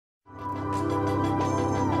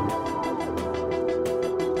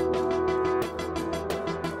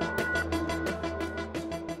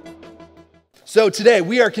So today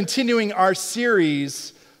we are continuing our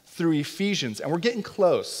series through Ephesians, and we're getting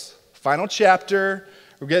close. Final chapter.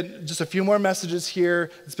 We're getting just a few more messages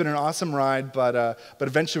here. It's been an awesome ride, but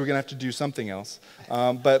eventually we're going to have to do something else.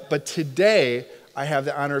 But today I have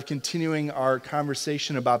the honor of continuing our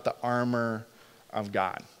conversation about the armor of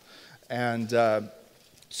God. And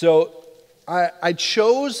so I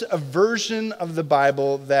chose a version of the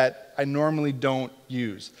Bible that I normally don't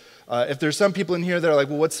use. If there's some people in here that are like,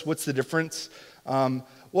 well, what's the difference? I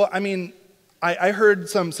heard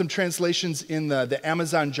some translations in the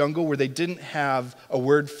Amazon jungle where they didn't have a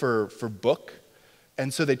word for book,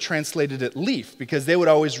 and so they translated it leaf, because they would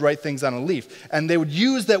always write things on a leaf. And they would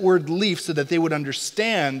use that word leaf so that they would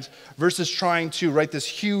understand, versus trying to write this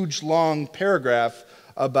huge, long paragraph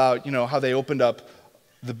about, how they opened up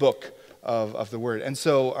the book of the word. And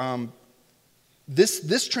so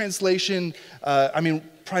this translation,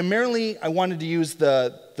 primarily I wanted to use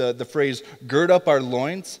the phrase, gird up our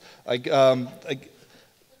loins.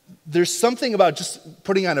 There's something about just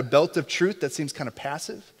putting on a belt of truth that seems kind of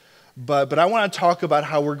passive. But I want to talk about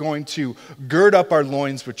how we're going to gird up our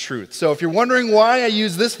loins with truth. So if you're wondering why I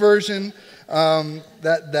use this version,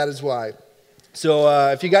 that is why.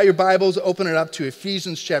 So if you got your Bibles, open it up to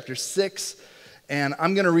Ephesians chapter 6. And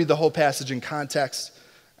I'm going to read the whole passage in context,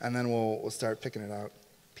 and then we'll start picking it out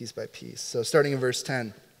piece by piece. So starting in verse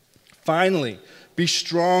 10. Finally, be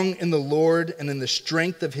strong in the Lord and in the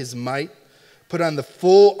strength of his might. Put on the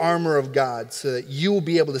full armor of God so that you will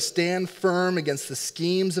be able to stand firm against the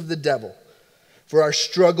schemes of the devil. For our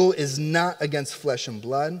struggle is not against flesh and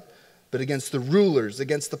blood, but against the rulers,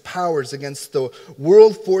 against the powers, against the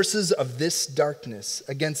world forces of this darkness,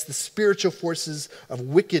 against the spiritual forces of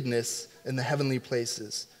wickedness in the heavenly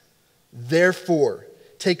places. Therefore,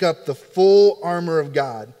 take up the full armor of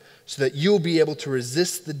God so that you will be able to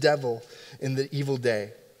resist the devil in the evil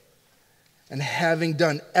day. And having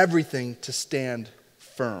done everything, to stand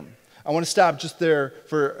firm. I want to stop just there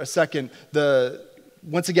for a second.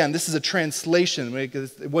 Once again, this is a translation.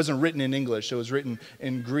 It wasn't written in English. It was written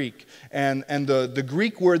in Greek. And the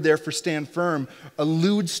Greek word there for stand firm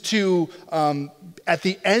alludes to, at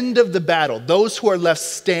the end of the battle, those who are left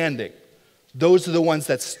standing, those are the ones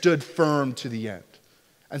that stood firm to the end.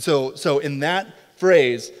 And so in that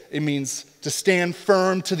phrase, it means to stand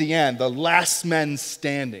firm to the end, the last men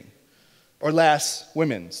standing, or last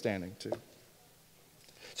women standing too.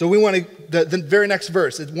 So we want to, the very next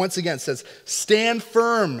verse, it once again says, stand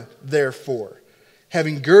firm, therefore,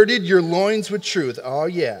 having girded your loins with truth, oh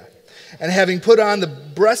yeah, and having put on the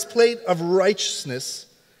breastplate of righteousness,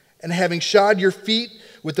 and having shod your feet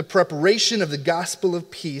with the preparation of the gospel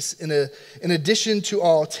of peace, in addition to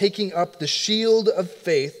all, taking up the shield of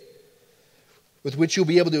faith, with which you'll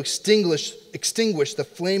be able to extinguish the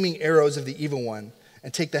flaming arrows of the evil one,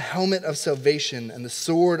 and take the helmet of salvation and the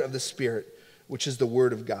sword of the Spirit, which is the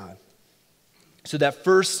word of God. So that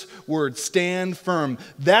first word, stand firm,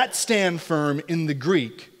 that stand firm in the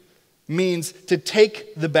Greek means to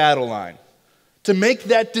take the battle line, to make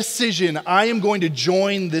that decision, I am going to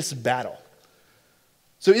join this battle.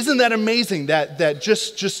 So isn't that amazing that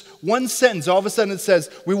just one sentence, all of a sudden it says,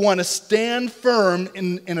 we want to stand firm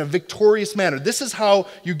in a victorious manner. This is how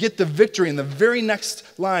you get the victory. And the very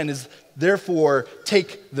next line is, therefore,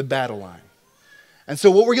 take the battle line. And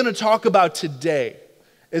so what we're going to talk about today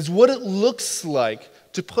is what it looks like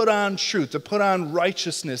to put on truth, to put on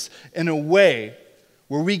righteousness in a way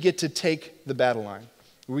where we get to take the battle line,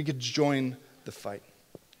 where we get to join the fight.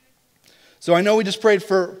 So I know we just prayed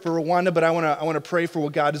for Rwanda, but I want to pray for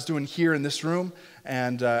what God is doing here in this room,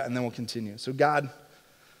 and then we'll continue. So God,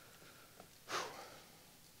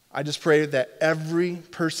 I just pray that every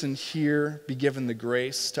person here be given the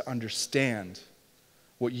grace to understand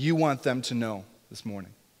what you want them to know this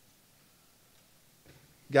morning.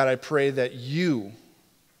 God, I pray that you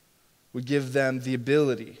would give them the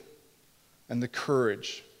ability and the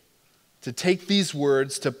courage to take these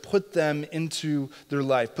words, to put them into their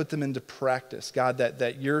life, put them into practice. God,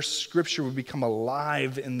 that your scripture would become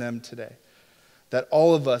alive in them today. That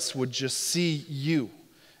all of us would just see you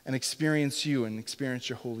and experience your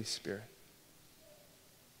Holy Spirit.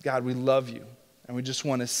 God, we love you, and we just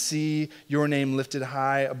want to see your name lifted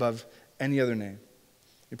high above any other name.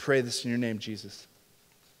 We pray this in your name, Jesus.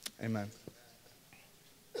 Amen.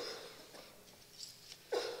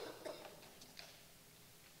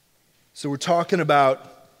 So we're talking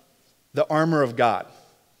about the armor of God.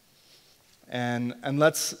 And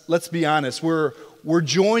let's be honest, we're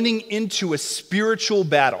joining into a spiritual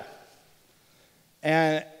battle.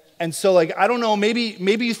 And so I don't know, maybe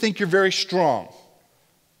you think you're very strong,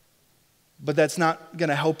 but that's not going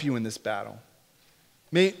to help you in this battle.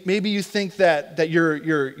 Maybe you think that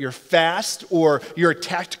you're fast or you're a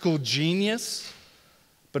tactical genius,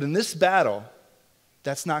 but in this battle,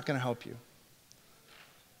 that's not going to help you.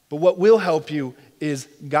 But what will help you is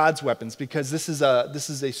God's weapons, because this is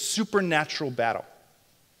a supernatural battle.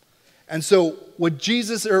 And so what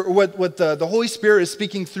Jesus, or what the Holy Spirit is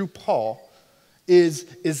speaking through Paul is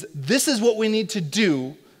this is what we need to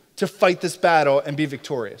do to fight this battle and be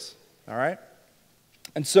victorious. All right?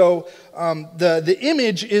 And so the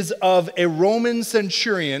image is of a Roman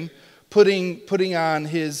centurion putting on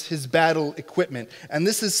his battle equipment. And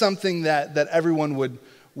this is something that everyone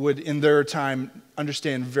would in their time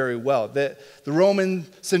understand very well. The Roman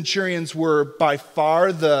centurions were by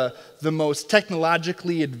far the most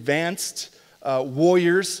technologically advanced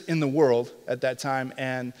warriors in the world at that time.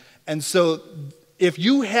 And so if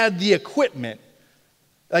you had the equipment,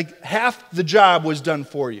 like half the job was done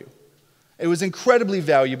for you. It was incredibly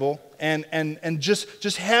valuable, and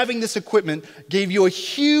just having this equipment gave you a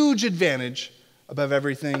huge advantage above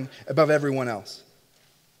everyone else.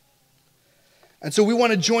 And so we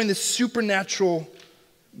want to join this supernatural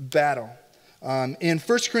battle. In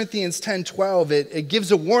 1 Corinthians 10:12, it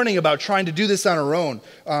gives a warning about trying to do this on our own.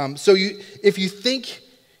 If you think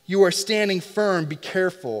you are standing firm, be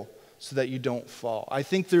careful so that you don't fall. I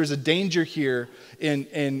think there's a danger here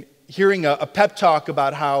in hearing a pep talk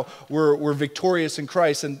about how we're victorious in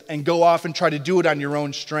Christ and go off and try to do it on your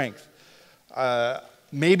own strength.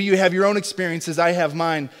 Maybe you have your own experiences, I have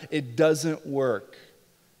mine. It doesn't work.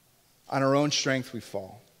 On our own strength, we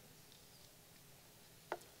fall.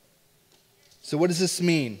 So what does this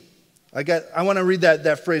mean? I want to read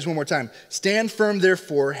that phrase one more time. Stand firm,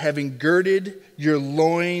 therefore, having girded your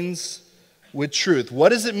loins with truth. What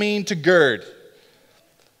does it mean to gird?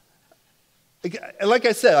 Like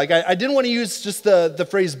I said, I didn't want to use just the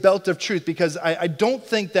phrase belt of truth, because I don't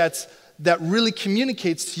think that really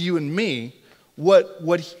communicates to you and me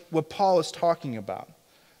what Paul is talking about.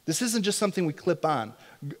 This isn't just something we clip on.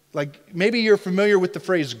 Like maybe you're familiar with the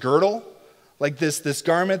phrase girdle, like this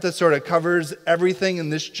garment that sort of covers everything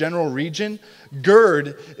in this general region.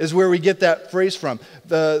 Gird is where we get that phrase from.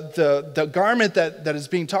 The garment that is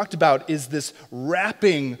being talked about is this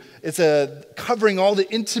wrapping. It's covering all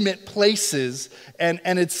the intimate places, and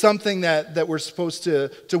it's something that we're supposed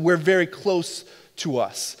to wear very close to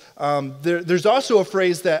us. There's also a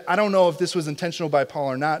phrase that I don't know if this was intentional by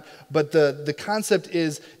Paul or not, but the concept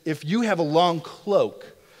is if you have a long cloak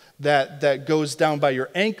that goes down by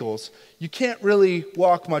your ankles, you can't really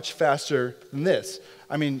walk much faster than this.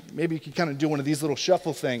 I mean, maybe you could kind of do one of these little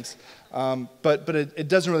shuffle things, but it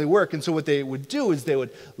doesn't really work. And so what they would do is they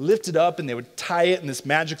would lift it up and they would tie it in this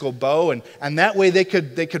magical bow, and that way they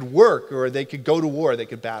could work, or they could go to war, they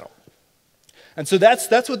could battle. And so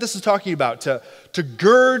that's what this is talking about, to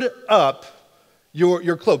gird up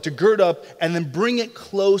your cloak, to gird up and then bring it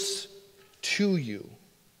close to you,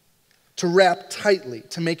 to wrap tightly,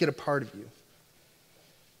 to make it a part of you.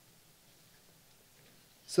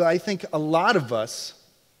 So I think a lot of us,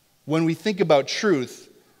 when we think about truth,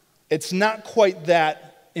 it's not quite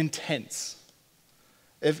that intense.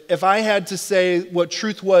 If I had to say what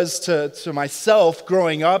truth was to myself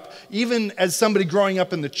growing up, even as somebody growing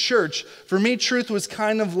up in the church, for me, truth was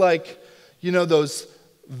kind of like, those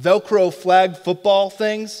Velcro flag football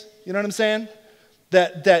things. You know what I'm saying?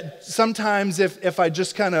 That sometimes if I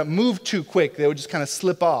just kind of moved too quick, they would just kind of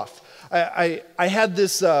slip off. I had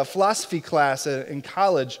this philosophy class in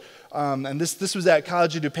college, and this was at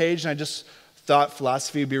College of DuPage, and I just thought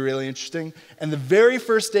philosophy would be really interesting. And the very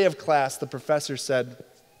first day of class, the professor said,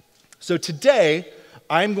 "So today,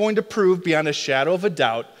 I'm going to prove beyond a shadow of a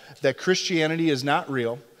doubt that Christianity is not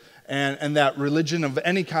real, and that religion of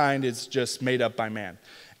any kind is just made up by man."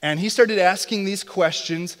 And he started asking these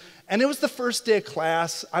questions, and it was the first day of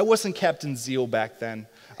class. I wasn't Captain Zeal back then.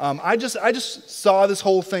 I just saw this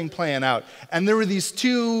whole thing playing out. And there were these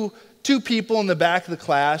two people in the back of the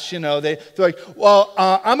class, they're like, "Well,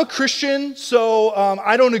 I'm a Christian, so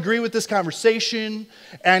I don't agree with this conversation."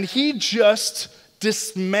 And he just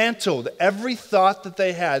dismantled every thought that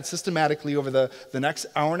they had systematically over the next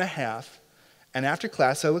hour and a half. And after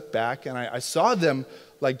class, I looked back, and I saw them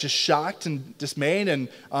like just shocked and dismayed. And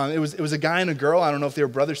it was a guy and a girl. I don't know if they were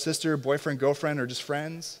brother, sister, boyfriend, girlfriend, or just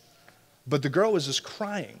friends. But the girl was just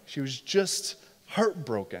crying. She was just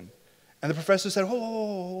heartbroken. And the professor said,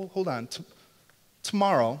 hold on.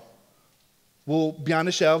 Tomorrow, we'll, beyond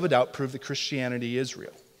a shadow of a doubt, prove that Christianity is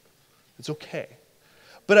real. It's okay.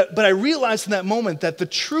 But I realized in that moment that the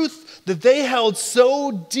truth that they held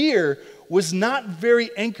so dear was not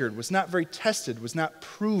very anchored, was not very tested, was not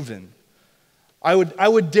proven. I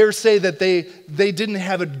would dare say that they didn't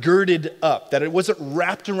have it girded up, that it wasn't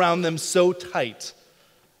wrapped around them so tight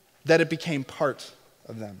that it became part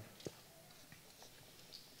of them.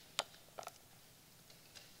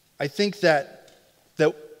 I think that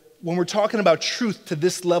when we're talking about truth to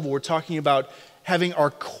this level, we're talking about having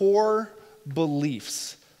our core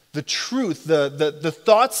beliefs, the truth, the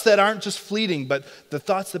thoughts that aren't just fleeting, but the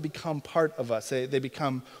thoughts that become part of us. They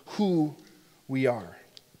become who we are.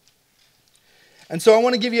 And so I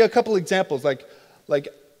want to give you a couple examples. Like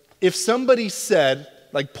if somebody said,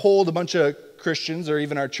 polled a bunch of Christians or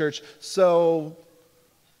even our church, so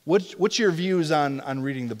what's your views on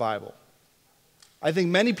reading the Bible? I think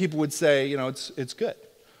many people would say, it's good.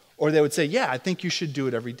 Or they would say, yeah, I think you should do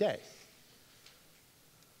it every day.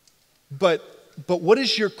 But what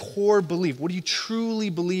is your core belief? What do you truly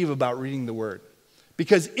believe about reading the Word?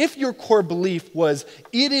 Because if your core belief was,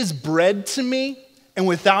 it is bread to me, and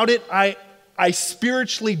without it, I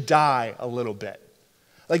spiritually die a little bit.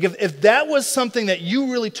 If that was something that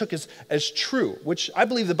you really took as true, which I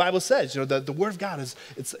believe the Bible says, the Word of God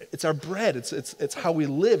it's our bread, it's how we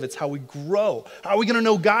live, it's how we grow. How are we going to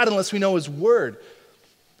know God unless we know His Word?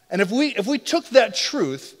 And if we took that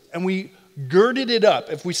truth and we girded it up,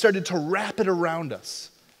 if we started to wrap it around us,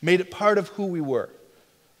 made it part of who we were,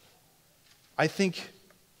 I think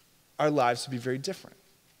our lives would be very different.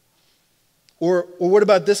 Or what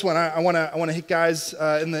about this one? I want to hit guys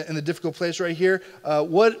in the difficult place right here.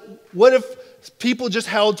 What if people just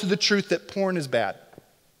held to the truth that porn is bad?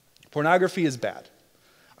 Pornography is bad.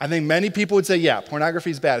 I think many people would say, yeah, pornography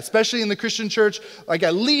is bad, especially in the Christian church.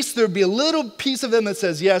 At least there would be a little piece of them that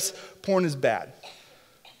says, yes, porn is bad.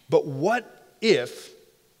 But what if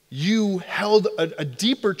you held a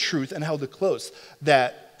deeper truth and held it close,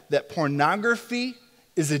 that pornography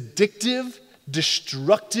is addictive,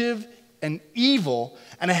 destructive, and evil,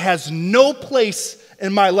 and it has no place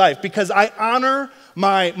in my life because I honor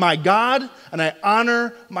my God and I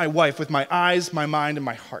honor my wife with my eyes, my mind, and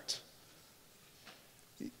my heart.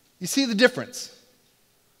 You see the difference?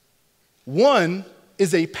 One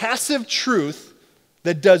is a passive truth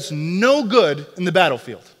that does no good in the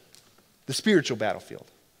battlefield, the spiritual battlefield.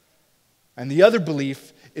 And the other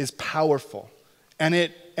belief is powerful, and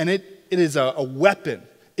it is a weapon.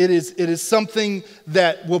 It is something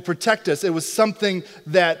that will protect us. It was something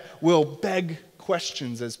that will beg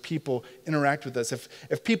questions as people interact with us.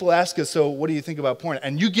 If people ask us, so what do you think about porn?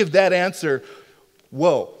 And you give that answer,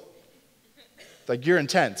 whoa. You're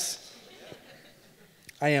intense.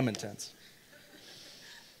 I am intense.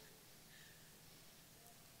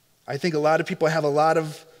 I think a lot of people have a lot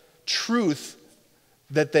of truth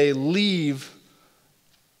that they leave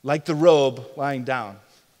like the robe lying down.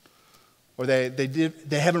 Or they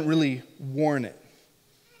haven't really worn it.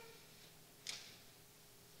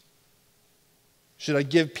 Should I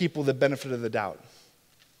give people the benefit of the doubt?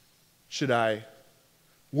 Should I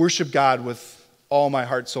worship God with all my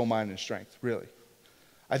heart, soul, mind, and strength? Really?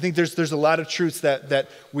 I think there's a lot of truths that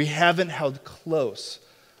we haven't held close.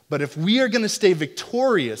 But if we are going to stay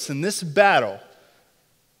victorious in this battle,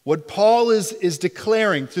 what Paul is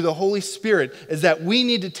declaring through the Holy Spirit is that we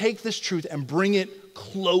need to take this truth and bring it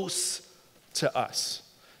close to us.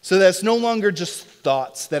 So that it's no longer just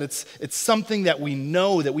thoughts, that it's something that we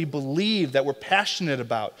know, that we believe, that we're passionate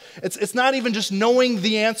about. It's not even just knowing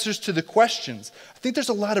the answers to the questions. I think there's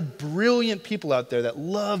a lot of brilliant people out there that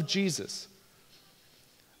love Jesus.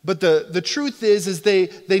 But the truth is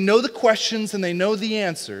they know the questions and they know the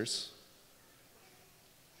answers,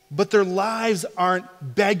 but their lives aren't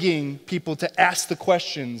begging people to ask the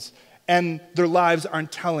questions, and their lives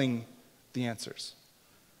aren't telling the answers.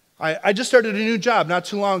 I just started a new job not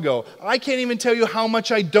too long ago. I can't even tell you how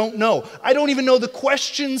much I don't know. I don't even know the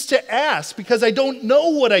questions to ask because I don't know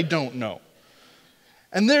what I don't know.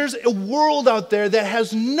 And there's a world out there that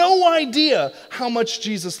has no idea how much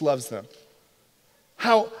Jesus loves them,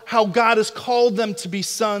 how God has called them to be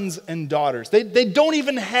sons and daughters. They don't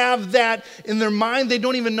even have that in their mind. They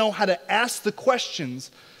don't even know how to ask the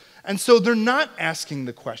questions. And so they're not asking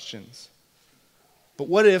the questions. But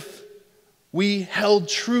what if we held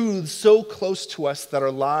truths so close to us that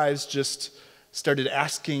our lives just started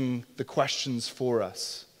asking the questions for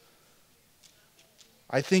us?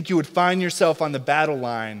 I think you would find yourself on the battle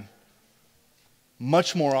line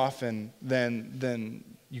much more often than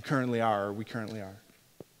you currently are or we currently are.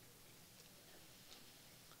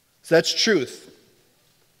 So that's truth.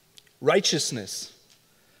 Righteousness.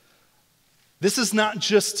 This is not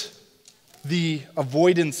just the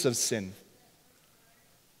avoidance of sin.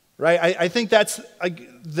 Right? I think that's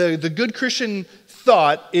the good Christian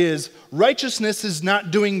thought is righteousness is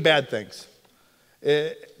not doing bad things.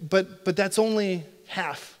 But that's only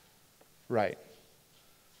half right.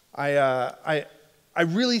 I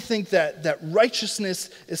really think that righteousness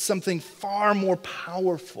is something far more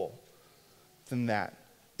powerful than that.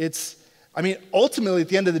 Ultimately, at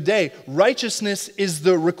the end of the day, righteousness is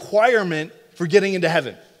the requirement for getting into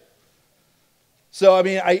heaven. So,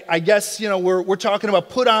 I guess, we're talking about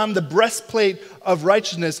put on the breastplate of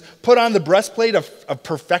righteousness, put on the breastplate of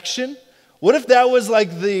perfection. What if that was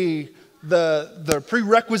like the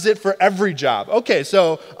prerequisite for every job? Okay,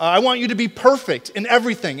 so I want you to be perfect in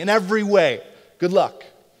everything, in every way. Good luck.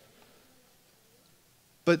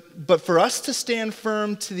 But for us to stand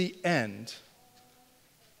firm to the end,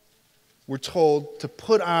 we're told to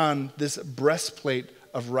put on this breastplate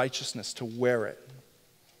of righteousness, to wear it.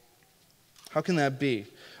 How can that be?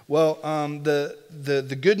 Well,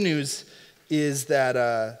 the good news is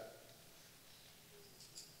that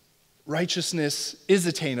righteousness is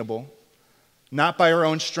attainable, not by our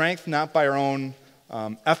own strength, not by our own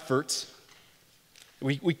efforts.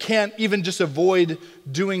 We can't even just avoid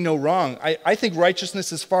doing no wrong. I think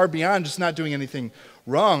righteousness is far beyond just not doing anything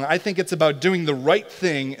wrong. I think it's about doing the right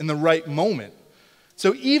thing in the right moment.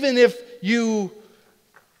 So even if you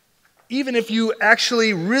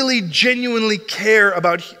actually really genuinely care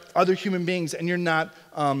about other human beings and you're not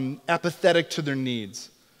apathetic to their needs,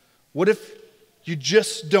 what if you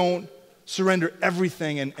just don't surrender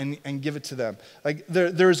everything and give it to them? Like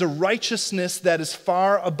there's a righteousness that is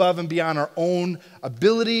far above and beyond our own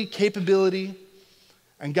ability, capability,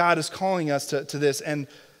 and God is calling us to this. And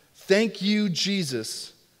thank you,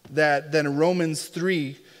 Jesus, that in Romans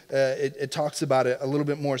 3, it talks about it a little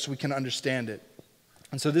bit more so we can understand it.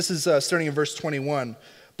 And so this is starting in verse 21.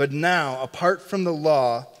 But now, apart from the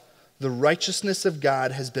law, the righteousness of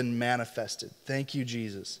God has been manifested. Thank you,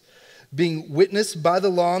 Jesus. Being witnessed by the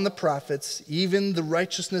law and the prophets, even the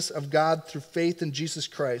righteousness of God through faith in Jesus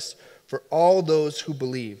Christ for all those who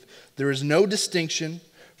believe. There is no distinction,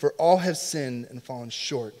 for all have sinned and fallen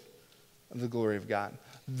short of the glory of God.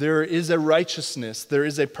 There is a righteousness, there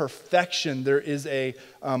is a perfection, there is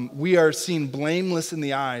we are seen blameless in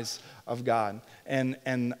the eyes of God.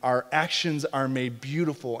 And our actions are made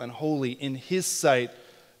beautiful and holy in His sight,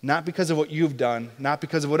 not because of what you've done, not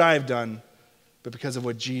because of what I've done, but because of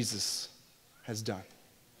what Jesus has done.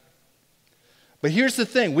 But here's the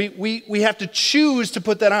thing, we have to choose to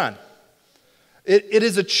put that on. It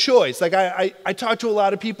is a choice. Like I talk to a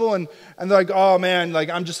lot of people and they're like, oh man, like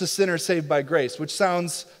I'm just a sinner saved by grace, which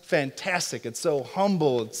sounds fantastic. It's so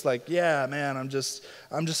humble. It's like, yeah, man, I'm just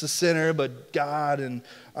a sinner, but God, and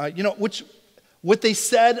what they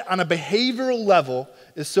said on a behavioral level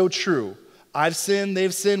is so true. I've sinned,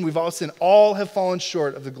 they've sinned, we've all sinned. All have fallen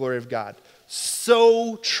short of the glory of God.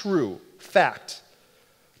 So true, fact.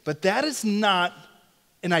 But that is not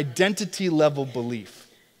an identity level belief,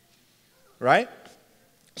 right?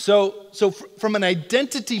 So from an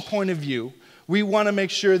identity point of view, we want to make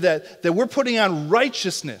sure that we're putting on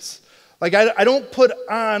righteousness. Like I don't put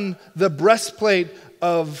on the breastplate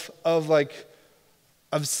of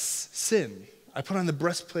sin. I put on the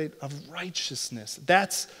breastplate of righteousness.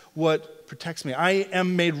 That's what protects me. I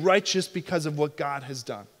am made righteous because of what God has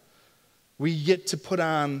done. We get to put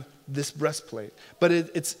on this breastplate. But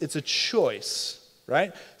it's a choice,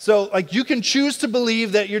 right? So like you can choose to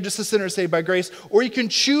believe that you're just a sinner saved by grace, or you can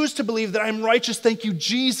choose to believe that I'm righteous, thank you,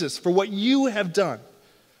 Jesus, for what you have done.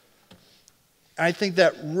 I think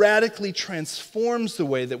that radically transforms the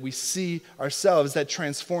way that we see ourselves, that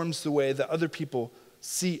transforms the way that other people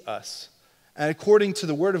see us. And according to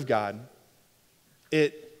the Word of God,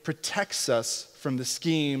 it protects us from the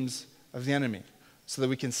schemes of the enemy so that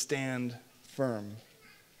we can stand firm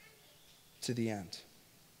to the end.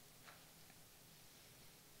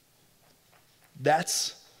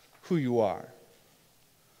 That's who you are.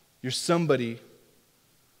 You're somebody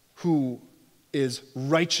who is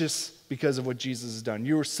righteous because of what Jesus has done.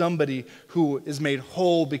 You are somebody who is made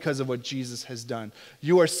whole because of what Jesus has done.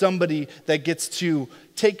 You are somebody that gets to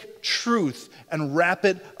take truth and wrap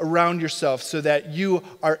it around yourself so that you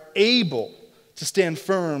are able to stand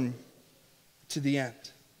firm to the end.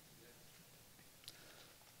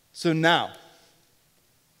 So now,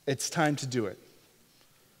 it's time to do it.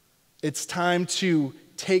 It's time to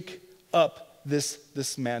take up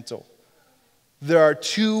this mantle. There are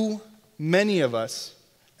too many of us,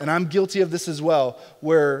 and I'm guilty of this as well,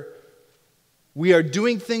 where we are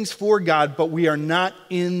doing things for God, but we are not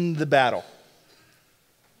in the battle.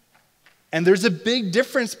 And there's a big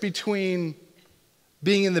difference between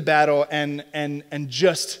being in the battle and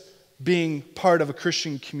just being part of a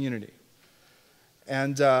Christian community.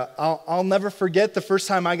 And I'll never forget the first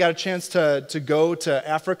time I got a chance to go to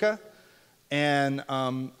Africa. And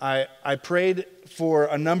I prayed for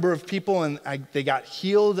a number of people, and they got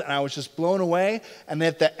healed, and I was just blown away. And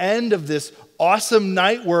at the end of this awesome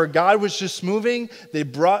night where God was just moving, they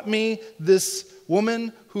brought me this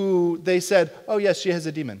woman who they said, oh, yes, she has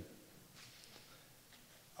a demon.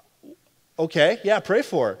 Okay, yeah, pray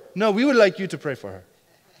for her. No, we would like you to pray for her.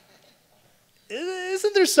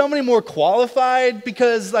 Isn't there somebody more qualified?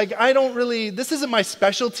 Because, I don't really, this isn't my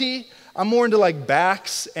specialty. I'm more into,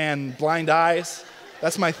 backs and blind eyes.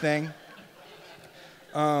 That's my thing.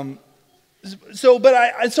 So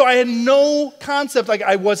I had no concept.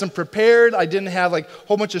 I wasn't prepared. I didn't have, a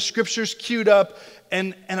whole bunch of scriptures queued up.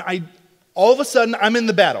 And all of a sudden, I'm in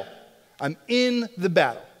the battle. I'm in the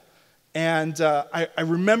battle. And I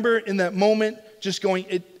remember in that moment just going,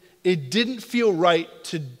 it didn't feel right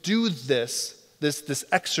to do this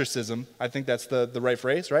exorcism. I think that's the right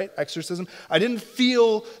phrase, right? Exorcism. I didn't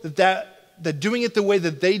feel that doing it the way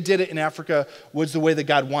that they did it in Africa was the way that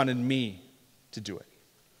God wanted me to do it.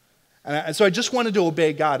 And so I just wanted to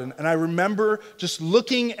obey God. And I remember just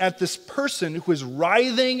looking at this person who was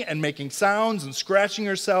writhing and making sounds and scratching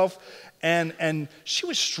herself. And she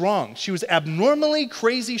was strong. She was abnormally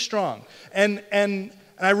crazy strong. And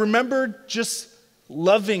I remember just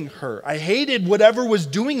loving her. I hated whatever was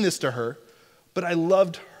doing this to her, but I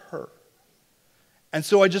loved her. And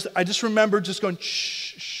so I just remember just going,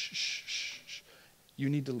 shh, shh, shh, shh, shh. You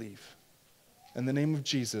need to leave. In the name of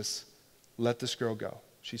Jesus, let this girl go.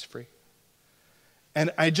 She's free.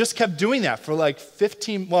 And I just kept doing that for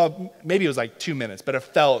 15, well, maybe it was 2 minutes, but it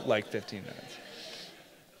felt like 15 minutes.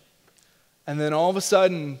 And then all of a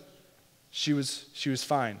sudden, she was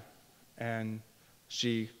fine. And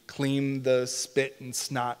she cleaned the spit and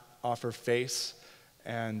snot off her face.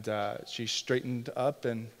 And she straightened up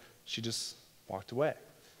and she just walked away.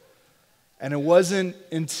 And it wasn't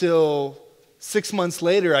until 6 months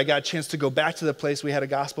later I got a chance to go back to the place. We had a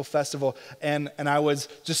gospel festival. And I was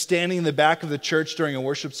just standing in the back of the church during a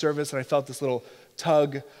worship service. And I felt this little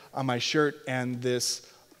tug on my shirt. And this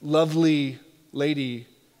lovely lady,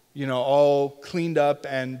 all cleaned up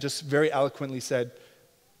and just very eloquently said,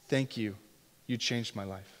 "Thank you. You changed my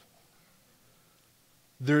life."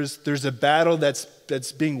 There's a battle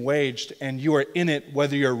that's being waged, and you are in it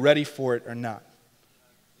whether you're ready for it or not.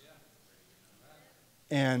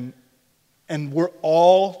 And we're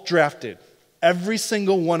all drafted. Every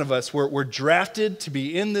single one of us, we're drafted to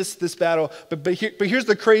be in this battle. But here's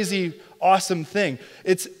the crazy, awesome thing.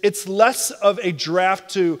 It's less of a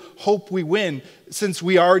draft to hope we win, since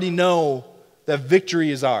we already know that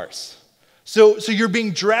victory is ours. So you're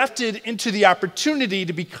being drafted into the opportunity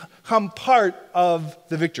to become part of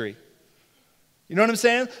the victory. You know what I'm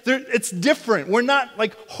saying? It's different. We're not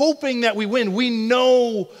hoping that we win. We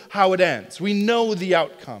know how it ends. We know the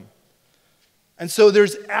outcome. And so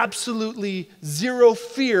there's absolutely zero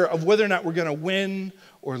fear of whether or not we're going to win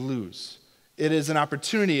or lose. It is an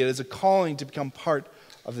opportunity. It is a calling to become part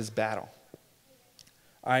of this battle.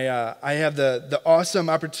 I have the awesome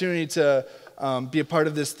opportunity to be a part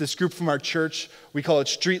of this group from our church. We call it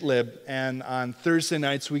Street Lib. And on Thursday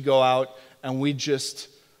nights, we go out and we just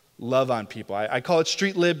love on people. I call it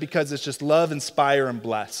Street Lib because it's just love, inspire, and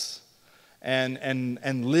bless.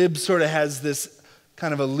 And Lib sort of has this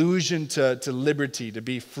kind of allusion to liberty, to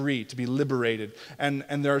be free, to be liberated. And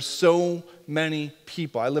there are so many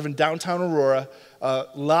people. I live in downtown Aurora, a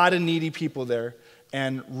lot of needy people there,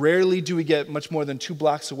 and rarely do we get much more than 2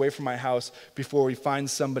 blocks away from my house before we find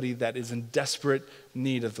somebody that is in desperate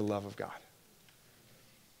need of the love of God.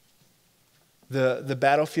 The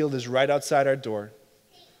battlefield is right outside our door.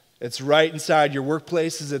 It's right inside your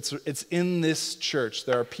workplaces. It's in this church.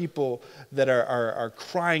 There are people that are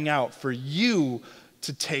crying out for you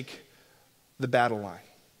to take the battle line.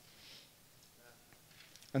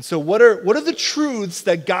 And so what are the truths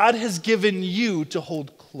that God has given you to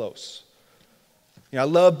hold close? I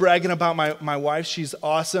love bragging about my wife. She's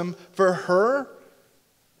awesome. For her,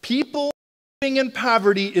 people living in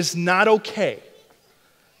poverty is not okay.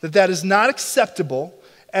 That is not acceptable,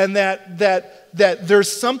 and that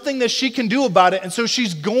there's something that she can do about it, and so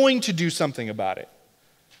she's going to do something about it.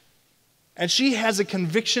 And she has a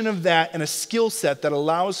conviction of that and a skill set that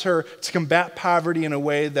allows her to combat poverty in a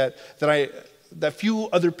way that few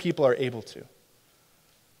other people are able to.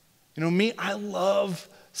 Me, I love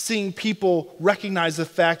seeing people recognize the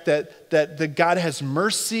fact that God has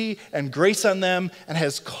mercy and grace on them and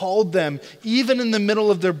has called them, even in the middle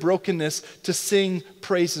of their brokenness, to sing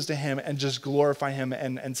praises to Him and just glorify Him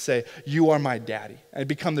and say, "You are my daddy," and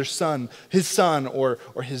become their son, his son or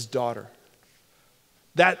his daughter.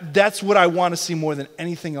 That's what I want to see more than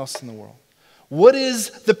anything else in the world. What is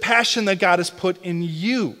the passion that God has put in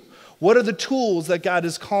you? What are the tools that God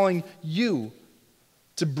is calling you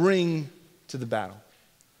to bring to the battle?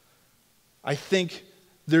 I think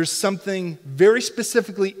there's something very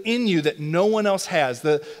specifically in you that no one else has.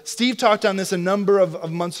 Steve talked on this a number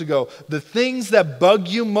of months ago. The things that bug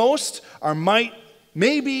you most are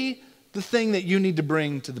maybe the thing that you need to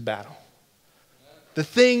bring to the battle. The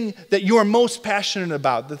thing that you are most passionate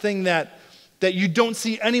about, the thing that you don't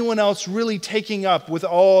see anyone else really taking up with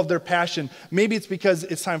all of their passion. Maybe it's because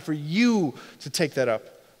it's time for you to take that up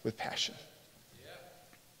with passion.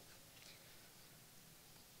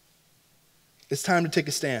 It's time to take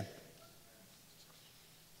a stand.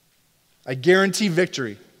 I guarantee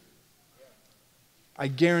victory. I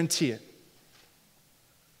guarantee it.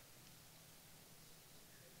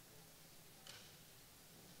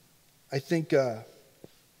 I think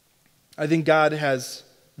God has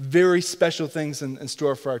very special things in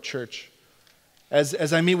store for our church.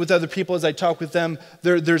 As I meet with other people, as I talk with them,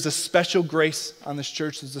 there's a special grace on this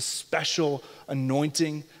church. There's a special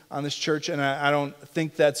anointing on this church, and I don't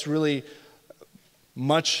think that's really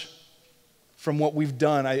much from what we've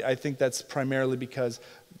done. I think that's primarily because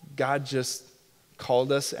God just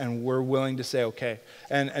called us and we're willing to say okay.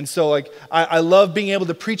 And so I love being able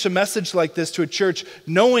to preach a message like this to a church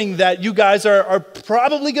knowing that you guys are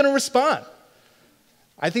probably going to respond.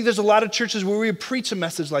 I think there's a lot of churches where we would preach a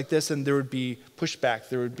message like this and there would be pushback,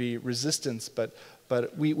 there would be resistance, but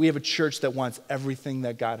we have a church that wants everything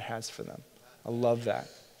that God has for them. I love that.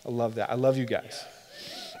 I love you guys.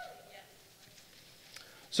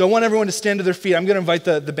 So I want everyone to stand to their feet. I'm going to invite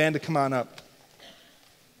the band to come on up.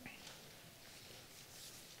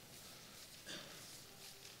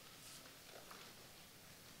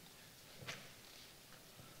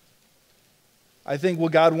 I think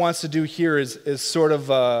what God wants to do here is sort of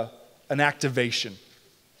an activation.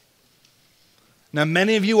 Now,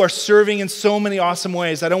 many of you are serving in so many awesome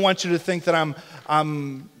ways. I don't want you to think that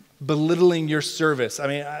I'm belittling your service. I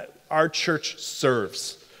mean, our church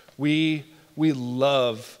serves. We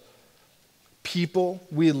love people.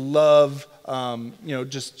 We love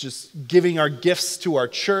just giving our gifts to our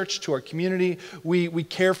church, to our community. We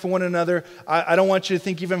care for one another. I don't want you to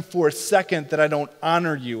think even for a second that I don't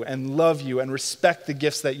honor you and love you and respect the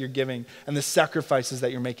gifts that you're giving and the sacrifices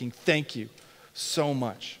that you're making. Thank you so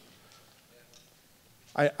much.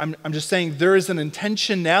 I'm just saying there is an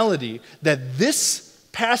intentionality that this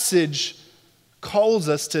passage calls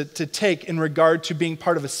us to take in regard to being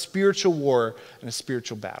part of a spiritual war and a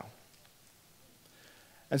spiritual battle.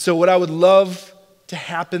 And so what I would love to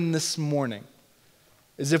happen this morning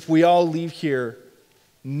is if we all leave here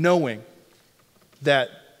knowing that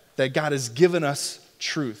God has given us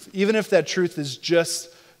truth. Even if that truth is just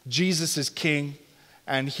Jesus is king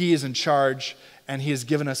and he is in charge and he has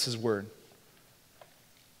given us his word.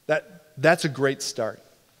 That's a great start.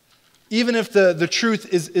 Even if the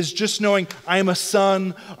truth is just knowing I am a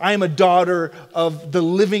son, I am a daughter of the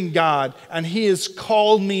living God, and he has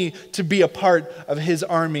called me to be a part of his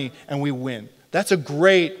army, and we win. That's a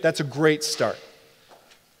great start.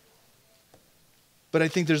 But I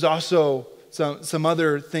think there's also some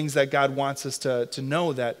other things that God wants us to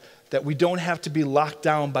know, that we don't have to be locked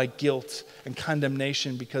down by guilt and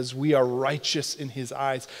condemnation because we are righteous in his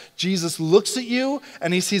eyes. Jesus looks at you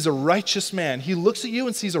and he sees a righteous man. He looks at you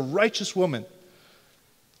and sees a righteous woman.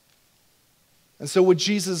 And so what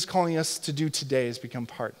Jesus is calling us to do today is become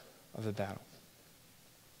part of the battle.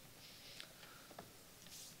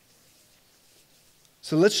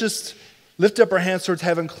 So let's just lift up our hands towards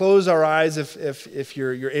heaven, close our eyes if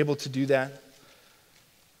you're able to do that.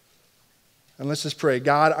 And let's just pray.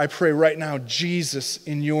 God, I pray right now, Jesus,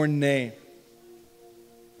 in your name,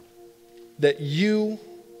 that you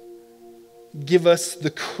give us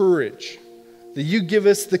the courage, that you give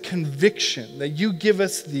us the conviction, that you give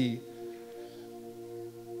us the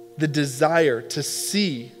desire to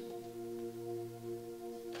see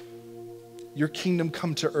your kingdom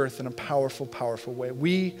come to earth in a powerful, powerful way.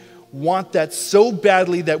 We want that so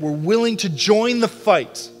badly that we're willing to join the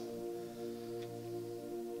fight.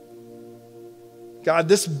 God,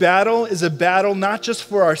 this battle is a battle not just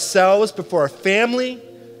for ourselves, but for our family,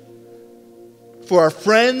 for our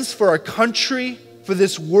friends, for our country, for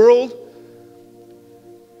this world.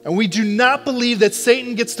 And we do not believe that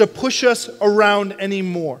Satan gets to push us around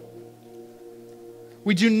anymore.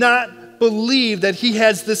 We do not believe that he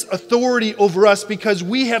has this authority over us because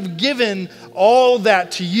we have given all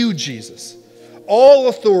that to you, Jesus. All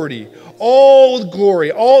authority, all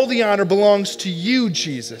glory, all the honor belongs to you,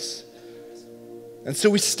 Jesus. And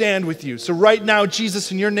so we stand with you. So right now,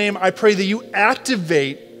 Jesus, in your name, I pray that you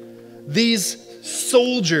activate these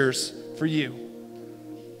soldiers for you.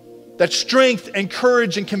 that strength and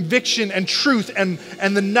courage and conviction and truth and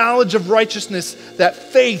the knowledge of righteousness, that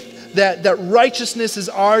faith, that righteousness is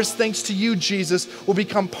ours thanks to you, Jesus, will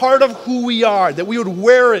become part of who we are, that we would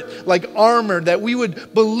wear it like armor, that we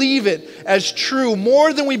would believe it as true.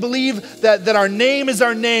 More than we believe that our name is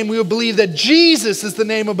our name, we would believe that Jesus is the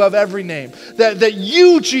name above every name, that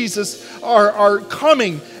you, Jesus, are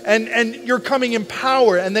coming, and you're coming in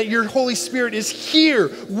power, and that your Holy Spirit is here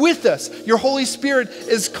with us. Your Holy Spirit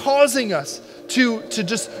is causing us to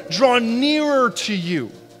just draw nearer to you.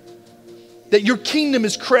 That your kingdom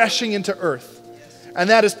is crashing into earth. And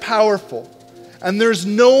that is powerful. And there's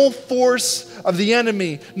no force of the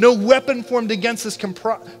enemy, no weapon formed against us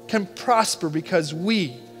can prosper, because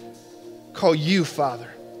we call you Father.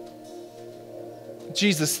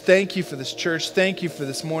 Jesus, thank you for this church. Thank you for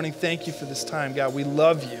this morning. Thank you for this time. God, we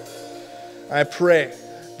love you. I pray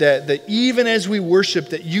that even as we worship,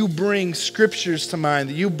 that you bring scriptures to mind,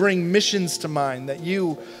 that you bring missions to mind, that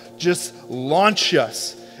you just launch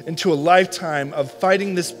us into a lifetime of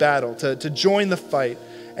fighting this battle, to join the fight,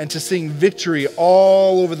 and to sing victory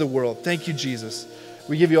all over the world. Thank you, Jesus.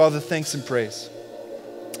 We give you all the thanks and praise.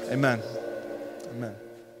 Amen. Amen.